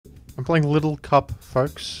I'm playing Little Cup,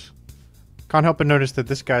 folks. Can't help but notice that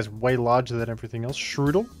this guy's way larger than everything else.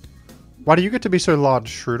 Shroodle? Why do you get to be so large,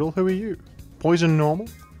 Shroodle? Who are you? Poison normal?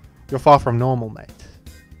 You're far from normal, mate.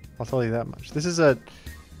 I'll tell you that much. This is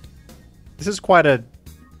quite a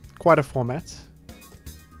format.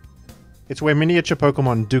 It's where miniature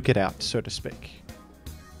Pokemon duke it out, so to speak.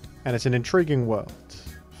 And it's an intriguing world,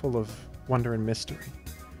 full of wonder and mystery.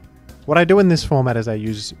 What I do in this format is I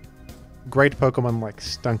use great Pokemon like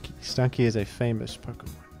Stunky. Stunky is a famous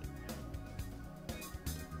Pokemon.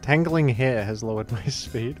 Tangling hair has lowered my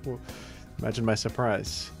speed. Well, imagine my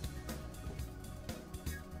surprise.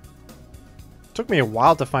 Took me a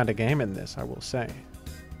while to find a game in this, I will say.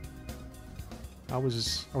 I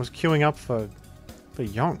was queuing up for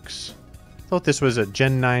yonks. Thought this was a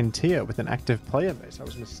Gen 9 tier with an active player base. I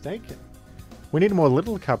was mistaken. We need more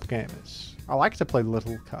Little Cup gamers. I like to play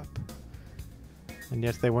Little Cup. And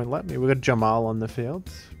yet they won't let me. We've got Jamal on the field,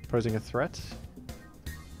 posing a threat.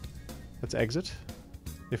 Let's exit,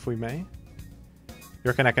 if we may. You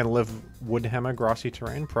reckon I can live Woodhammer, grassy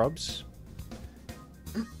terrain, probs?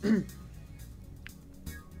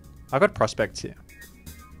 I've got prospects here.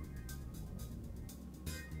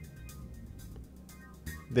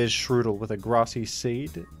 There's Shroodle with a grassy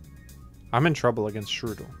seed. I'm in trouble against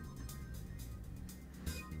Shroodle.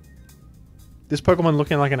 This Pokemon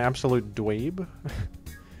looking like an absolute dweeb.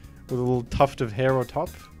 With a little tuft of hair on top.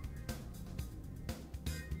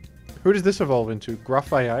 Who does this evolve into?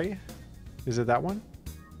 Gruff AA? Is it that one?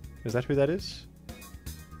 Is that who that is?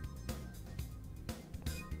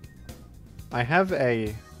 I have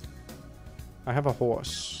a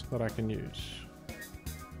horse that I can use.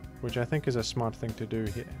 Which I think is a smart thing to do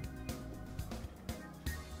here.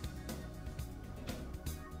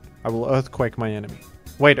 I will Earthquake my enemy.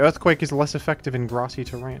 Wait, Earthquake is less effective in grassy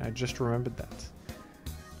terrain. I just remembered that.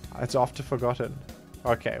 It's often forgotten.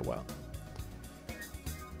 Okay, well.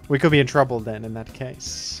 We could be in trouble then in that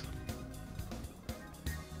case.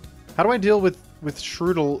 How do I deal with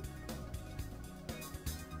Shroodle?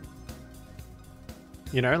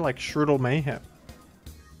 You know, like Shroodle Mayhem.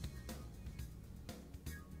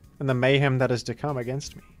 And the mayhem that is to come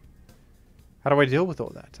against me. How do I deal with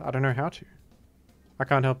all that? I don't know how to. I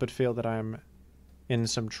can't help but feel that I am in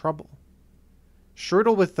some trouble.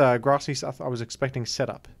 Shroodle with grassy stuff, I was expecting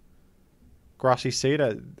setup. Grassy seed,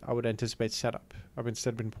 I would anticipate setup. I've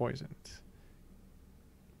instead been poisoned.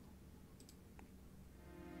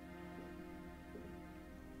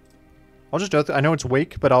 I'll just I know it's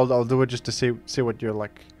weak, but I'll do it just to see what you're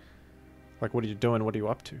like. Like, what are you doing? What are you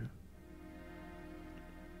up to?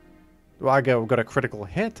 Well, I got a critical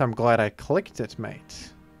hit. I'm glad I clicked it,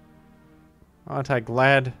 mate. Aren't I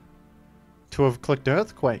glad to have clicked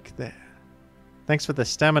Earthquake there? Thanks for the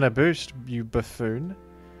stamina boost, you buffoon.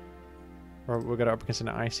 Or we're gonna up against an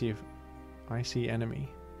icy enemy.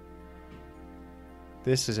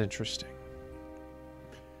 This is interesting.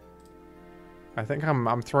 I think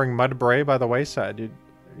I'm throwing Mudbray by the wayside.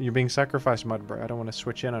 You're being sacrificed, Mudbray. I don't want to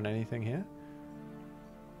switch in on anything here.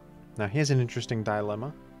 Now here's an interesting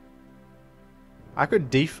dilemma. I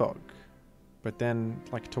could defog, but then,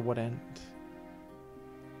 like, to what end?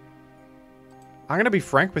 I'm gonna be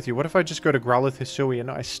frank with you. What if I just go to Growlithe Hisui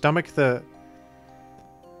and I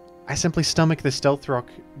simply stomach the Stealth Rock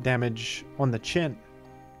damage on the chin?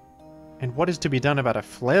 And what is to be done about a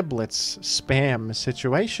Flare Blitz spam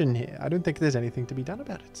situation here? I don't think there's anything to be done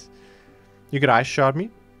about it. You could Ice Shard me.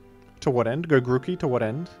 To what end? Go Grookey. To what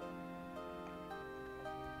end?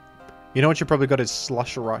 You know what you probably got is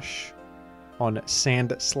Slush Rush on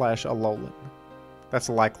Sand/Alolan. That's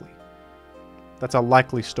likely. That's a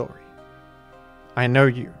likely story. I know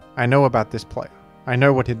you. I know about this player. I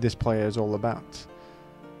know what this player is all about.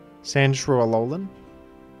 Sandshrew Alolan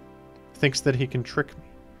thinks that he can trick me.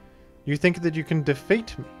 You think that you can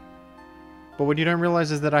defeat me. But what you don't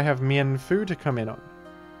realize is that I have Mienfoo to come in on.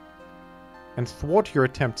 And thwart your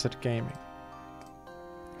attempts at gaming.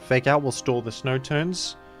 Fake Out will stall the snow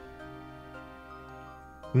turns.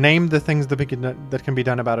 Name the things that can be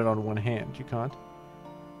done about it on one hand. You can't?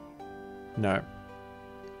 No.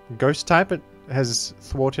 Ghost type it has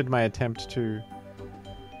thwarted my attempt to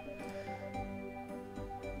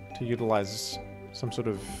utilize some sort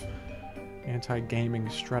of anti-gaming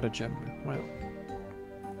stratagem. Well,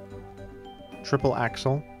 Triple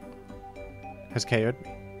Axle has KO'd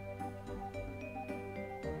me.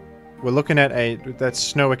 We're looking at that's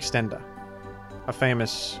Snow Extender, a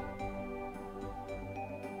famous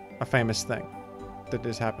thing that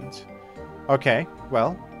this happens. Okay,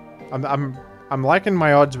 well, I'm liking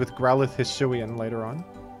my odds with Growlithe Hisuian later on.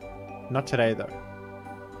 Not today though.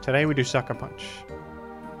 Today we do Sucker Punch.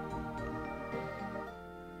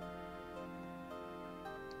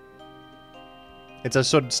 It's a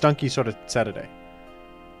sort of stunky sort of Saturday.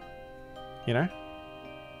 You know?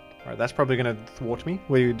 Alright, that's probably going to thwart me.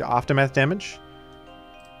 We aftermath damage.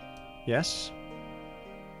 Yes.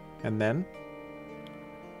 And then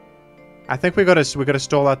I think we gotta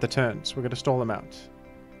stall out the turns. We gotta stall them out.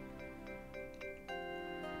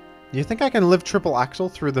 Do you think I can live triple axle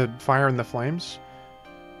through the fire and the flames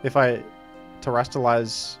if I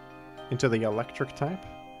terrestrialize into the electric type?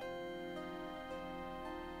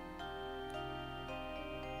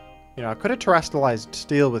 You know, I could have terrestrialized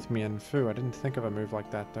steel with Mienfoo. I didn't think of a move like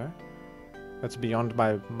that though. That's beyond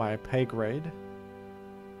my pay grade.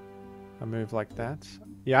 A move like that.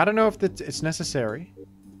 Yeah, I don't know if it's necessary.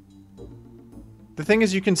 The thing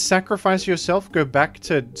is, you can sacrifice yourself, go back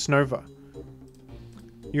to Snova.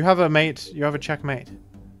 You have a mate, you have a checkmate.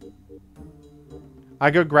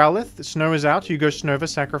 I go Growlithe, Snow is out, you go Snova,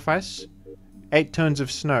 sacrifice. 8 turns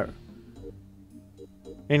of Snow.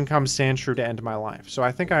 In comes Sandshrew to end my life. So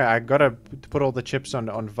I think I gotta put all the chips on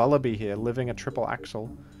Vullaby here, living a triple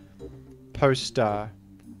axle. Post, oh,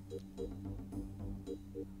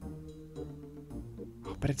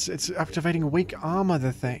 but it's activating weak armor,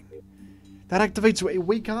 the thing. That activates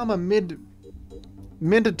weak armor mid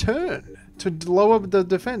a turn to lower the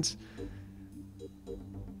defense.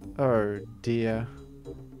 Oh dear.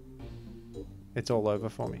 It's all over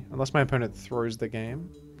for me. Unless my opponent throws the game.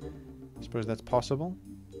 I suppose that's possible.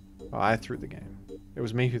 Oh, I threw the game. It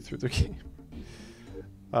was me who threw the game.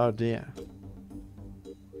 Oh dear.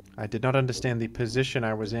 I did not understand the position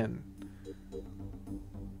I was in.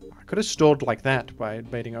 I could have stalled like that by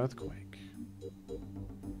baiting Earthquake.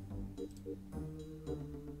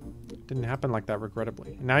 Didn't happen like that,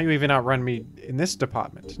 regrettably. Now you even outrun me in this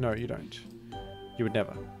department. No, you don't. You would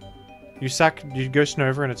never. You go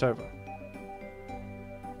Snova and it's over.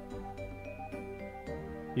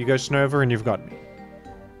 You go Snova and you've got me.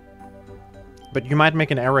 But you might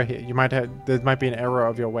make an error here. There might be an error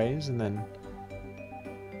of your ways, and then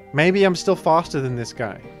maybe I'm still faster than this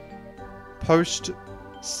guy. Post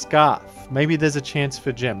Scarf. Maybe there's a chance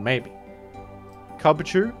for Gem. Maybe.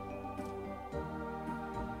 Kabuchu?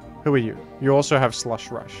 Who are you? You also have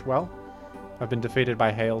Slush Rush. Well, I've been defeated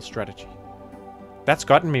by Hail Strategy. That's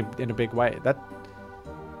gotten me in a big way. That's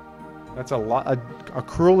a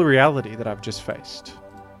cruel reality that I've just faced.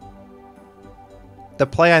 The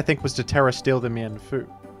play, I think, was to Terra Steel the Mienfoo.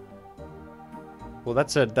 Well,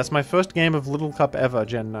 that's my first game of Little Cup ever,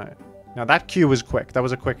 Gen 9. Now, that queue was quick. That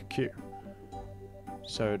was a quick queue.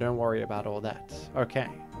 So, don't worry about all that. Okay.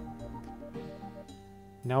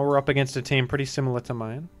 Now we're up against a team pretty similar to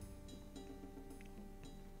mine.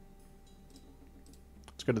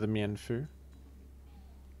 Let's go to the Mienfoo.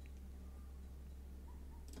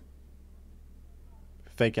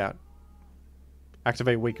 Fake out.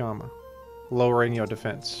 Activate weak armor. Lowering your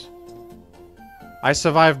defense. I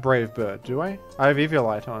survive Brave Bird, do I? I have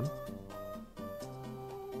Eviolite on.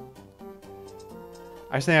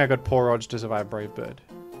 I think I got poor odds to survive Brave Bird.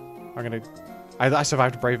 I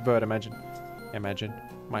survived Brave Bird, imagine. Imagine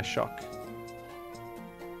my shock.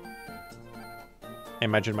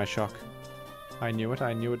 Imagine my shock. I knew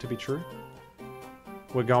it to be true.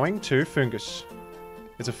 We're going to Fungus.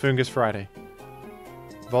 It's a Fungus Friday.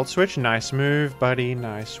 Volt Switch, nice move, buddy,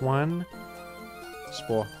 nice one.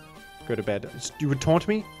 Spore, go to bed. You would taunt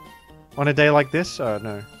me? On a day like this? Oh,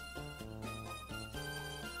 no.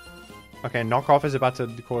 Okay, knockoff is about to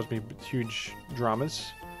cause me huge dramas.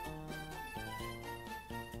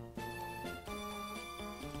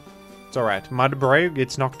 It's alright. Mudbray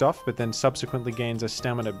gets knocked off, but then subsequently gains a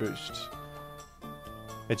stamina boost.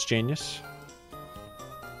 It's genius.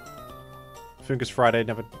 Fungus Friday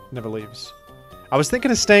never leaves. I was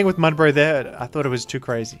thinking of staying with Mudbray there. I thought it was too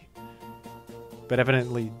crazy. But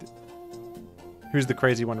evidently, who's the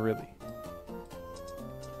crazy one really?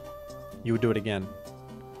 You would do it again.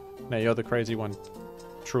 No, you're the crazy one.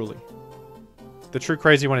 Truly. The true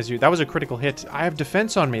crazy one is you. That was a critical hit. I have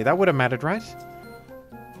defense on me. That would have mattered, right?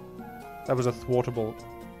 That was a thwartable.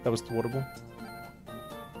 That was thwartable.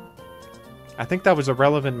 I think that was a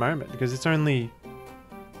relevant moment because it's only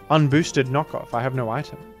unboosted knockoff. I have no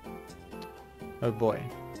item. Oh boy.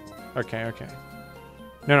 Okay, okay.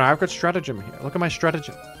 No, I've got stratagem here. Look at my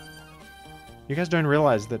stratagem. You guys don't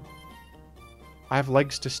realize that I have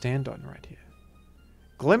legs to stand on right here.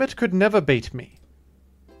 Glimmet could never beat me.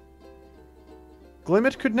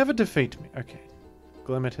 Glimmet could never defeat me. Okay.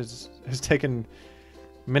 Glimmet has taken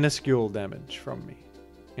minuscule damage from me,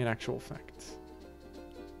 in actual fact.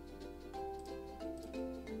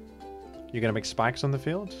 You're gonna make spikes on the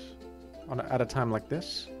field? At a time like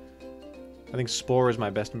this? I think Spore is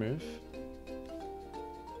my best move.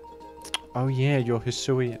 Oh yeah, you're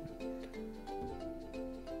Hisuian.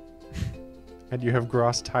 And you have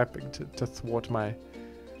grass typing to thwart my...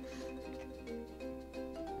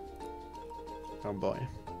 Oh boy.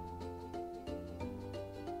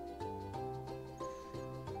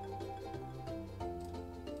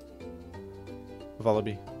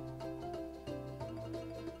 Wallaby.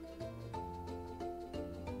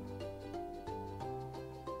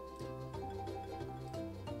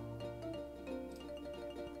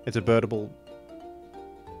 It's a birdable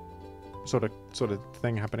sort of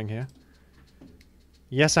thing happening here.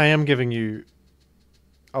 Yes, I am giving you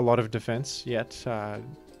a lot of defense, yet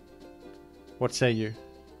what say you?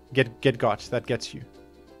 Get got, that gets you.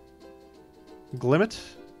 Glimmet?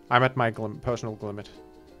 I'm at my personal glimmet.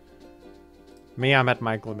 Me, I'm at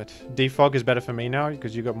my glimmet. Defog is better for me now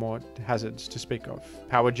because you got more hazards to speak of.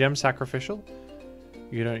 Power gem sacrificial?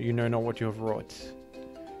 You know not what you have wrought.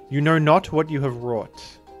 You know not what you have wrought.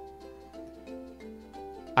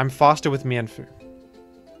 I'm faster with Mienfoo.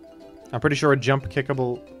 I'm pretty sure a jump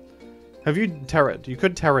kickable... Have you terrored? You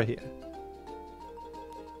could terror here.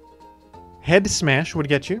 Head smash would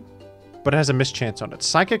get you, but it has a mischance on it.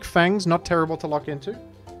 Psychic fangs, not terrible to lock into,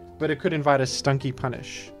 but it could invite a stunky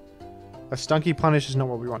punish. A stunky punish is not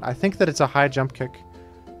what we want. I think that it's a high jump kick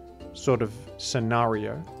sort of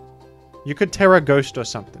scenario. You could Terra Ghost or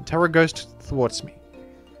something. Terra Ghost thwarts me.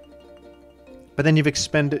 But then you've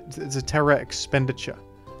expended... It's a Terra expenditure.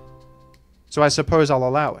 So I suppose I'll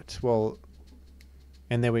allow it. Well...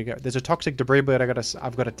 And there we go. There's a Toxic Debris Blade.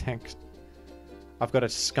 I've got a tank. I've got a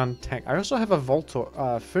Skuntank. I also have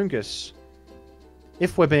a Fungus.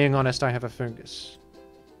 If we're being honest, I have a Fungus.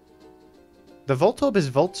 The Voltorb is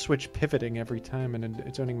Volt Switch pivoting every time and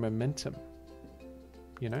it's earning momentum.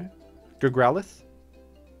 You know? Good Growlithe.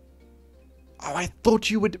 Oh, I thought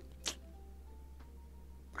you would...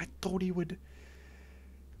 I thought he would...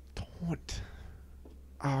 Taunt.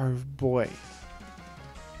 Oh, boy.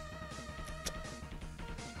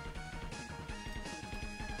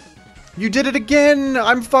 You did it again!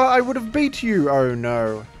 I would have beat you! Oh,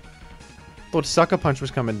 no. Thought Sucker Punch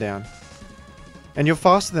was coming down. And you're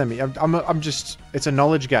faster than me. I'm just... It's a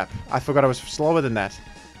knowledge gap. I forgot I was slower than that.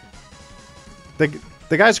 The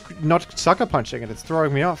guy's not Sucker Punching and it's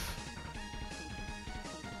throwing me off.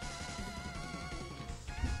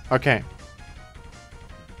 Okay.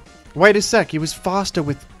 Wait a sec. He was faster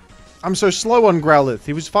with... I'm so slow on Growlithe.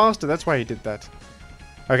 He was faster. That's why he did that.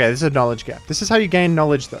 Okay, this is a knowledge gap. This is how you gain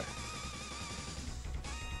knowledge, though.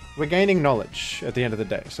 We're gaining knowledge at the end of the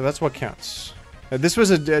day, so that's what counts. This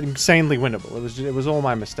was insanely winnable. It was all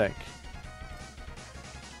my mistake.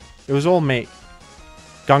 It was all me.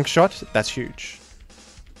 Gunk shot, that's huge.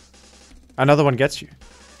 Another one gets you.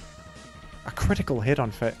 A critical hit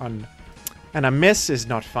on and a miss is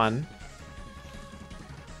not fun.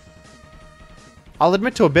 I'll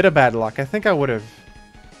admit to a bit of bad luck. I think I would have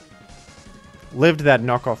lived that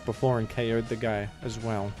knockoff before and KO'd the guy as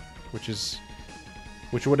well,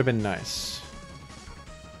 which would have been nice.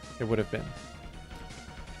 It would have been.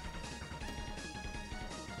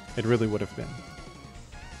 It really would have been.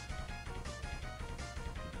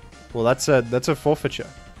 Well, that's a forfeiture.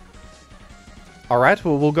 All right,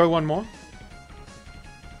 well, we'll go one more.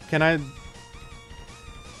 Can I?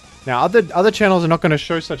 Now, other channels are not going to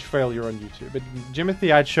show such failure on YouTube, but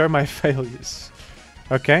Jimothy, I'd show my failures.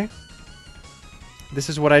 Okay. This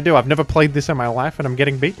is what I do. I've never played this in my life, and I'm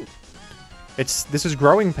getting beaten. This is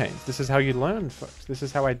growing pains. This is how you learn, folks. This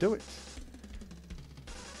is how I do it.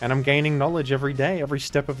 And I'm gaining knowledge every day, every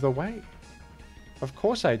step of the way. Of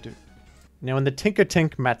course I do. Now, in the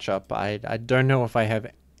Tinker-Tink matchup, I don't know if I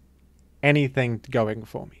have anything going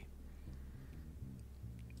for me.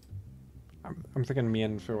 I'm thinking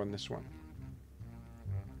Mienfoo on this one.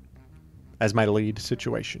 As my lead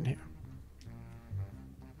situation here.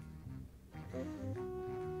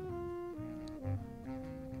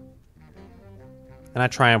 And I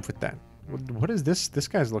triumph with that. What is this? This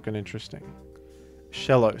guy's looking interesting.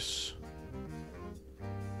 Shellos.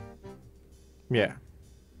 Yeah.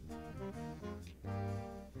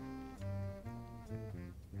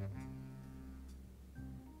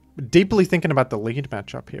 Deeply thinking about the lead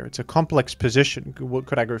matchup here. It's a complex position.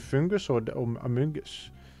 Could I go Fungus or Amoongus?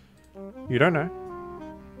 You don't know.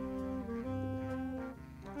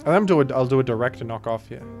 I'll do a direct knockoff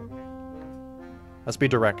here. Let's be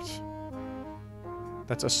direct.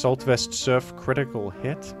 That's Assault Vest Surf critical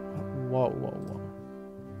hit. Whoa, whoa, whoa.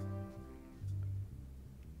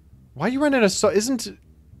 Why are you running Assault? Is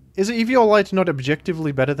Eviolite not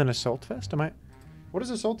objectively better than Assault Vest? What does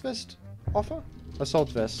Assault Vest offer? Assault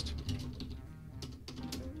Vest.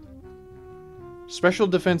 Special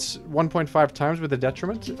defense 1.5 times with a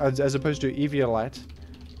detriment, as opposed to Eviolite.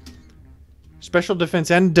 Special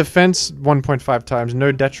defense and defense 1.5 times,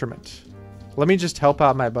 no detriment. Let me just help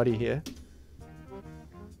out my buddy here.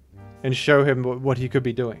 And show him what he could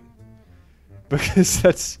be doing. Because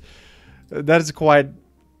that is quite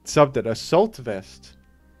something. Assault vest.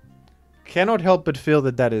 Cannot help but feel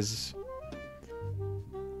that that is...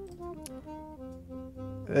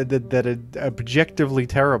 that is objectively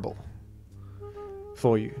terrible.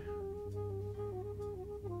 For you.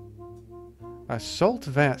 Assault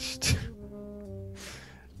vest.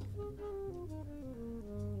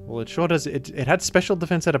 Well, it sure does. It had special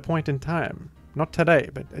defense at a point in time. Not today,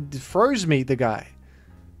 but it froze me, the guy.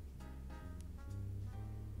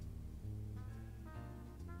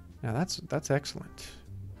 Now that's excellent.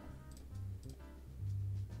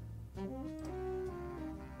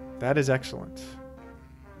 That is excellent.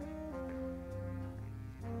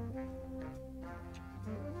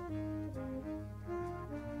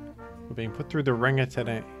 We're being put through the ringer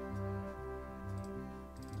today.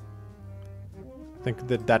 I think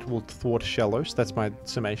that will thwart Shellos. That's my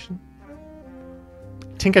summation.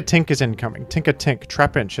 Tinker Tink is incoming. Tinker Tink.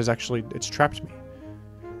 Trap Inch has actually... It's trapped me.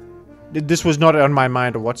 This was not on my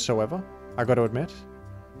mind whatsoever. I got to admit.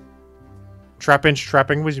 Trap Inch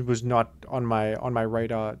trapping was not on my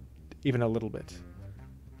radar even a little bit.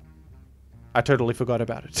 I totally forgot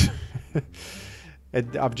about it.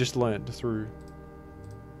 I've just learned through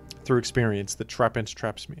experience that Trap Inch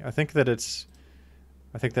traps me. I think that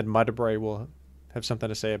Mudbray will have something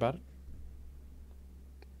to say about it.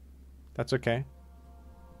 That's okay.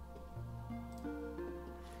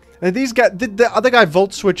 And these guys, the other guy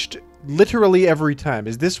volt switched literally every time.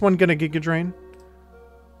 Is this one gonna Giga Drain?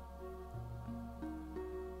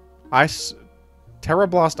 Ice, Terra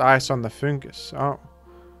Blast Ice on the Fungus. Oh,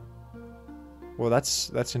 well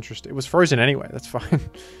that's interesting. It was frozen anyway. That's fine.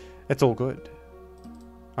 It's all good.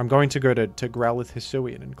 I'm going to go to Growlithe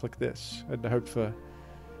Hisuian and click this and hope for...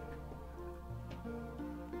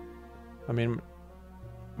 I mean,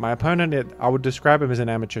 my opponent, I would describe him as an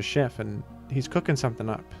amateur chef, and he's cooking something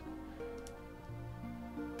up.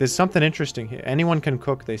 There's something interesting here. Anyone can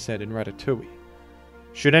cook, they said in Ratatouille.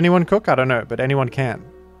 Should anyone cook? I don't know, but anyone can.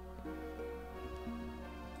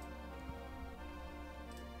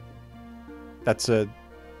 That's been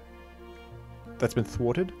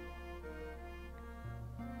thwarted.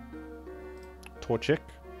 Torchic.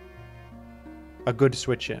 A good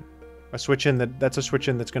switch in. A switch in that's a switch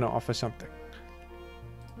in that's going to offer something.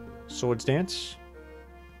 Swords Dance.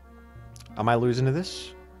 Am I losing to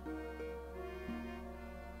this?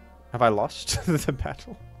 Have I lost the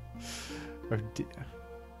battle? Oh dear.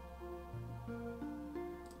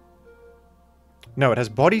 No, it has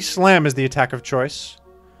Body Slam as the attack of choice.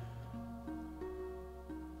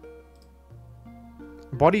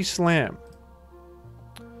 Body Slam.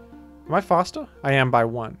 Am I faster? I am by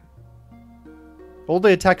 1. All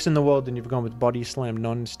the attacks in the world, and you've gone with Body Slam,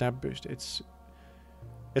 non-stab boost. It's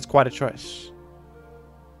quite a choice.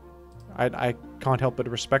 I can't help but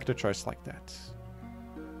respect a choice like that.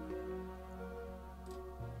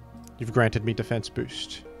 You've granted me defense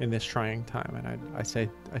boost in this trying time, and I say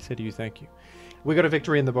to you, thank you. We got a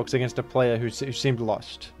victory in the books against a player who seemed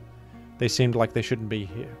lost. They seemed like they shouldn't be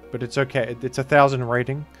here, but it's okay. It's 1,000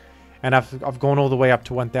 rating, and I've gone all the way up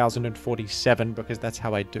to 1,047 because that's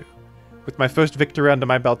how I do. With my first victory under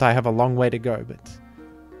my belt, I have a long way to go, but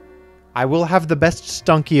I will have the best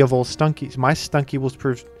Stunky of all Stunkies. My Stunky will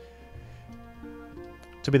prove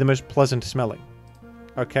to be the most pleasant smelling.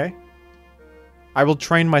 Okay? I will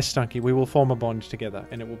train my Stunky. We will form a bond together,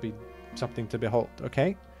 and it will be something to behold.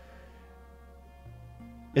 Okay?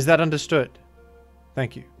 Is that understood?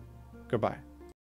 Thank you. Goodbye.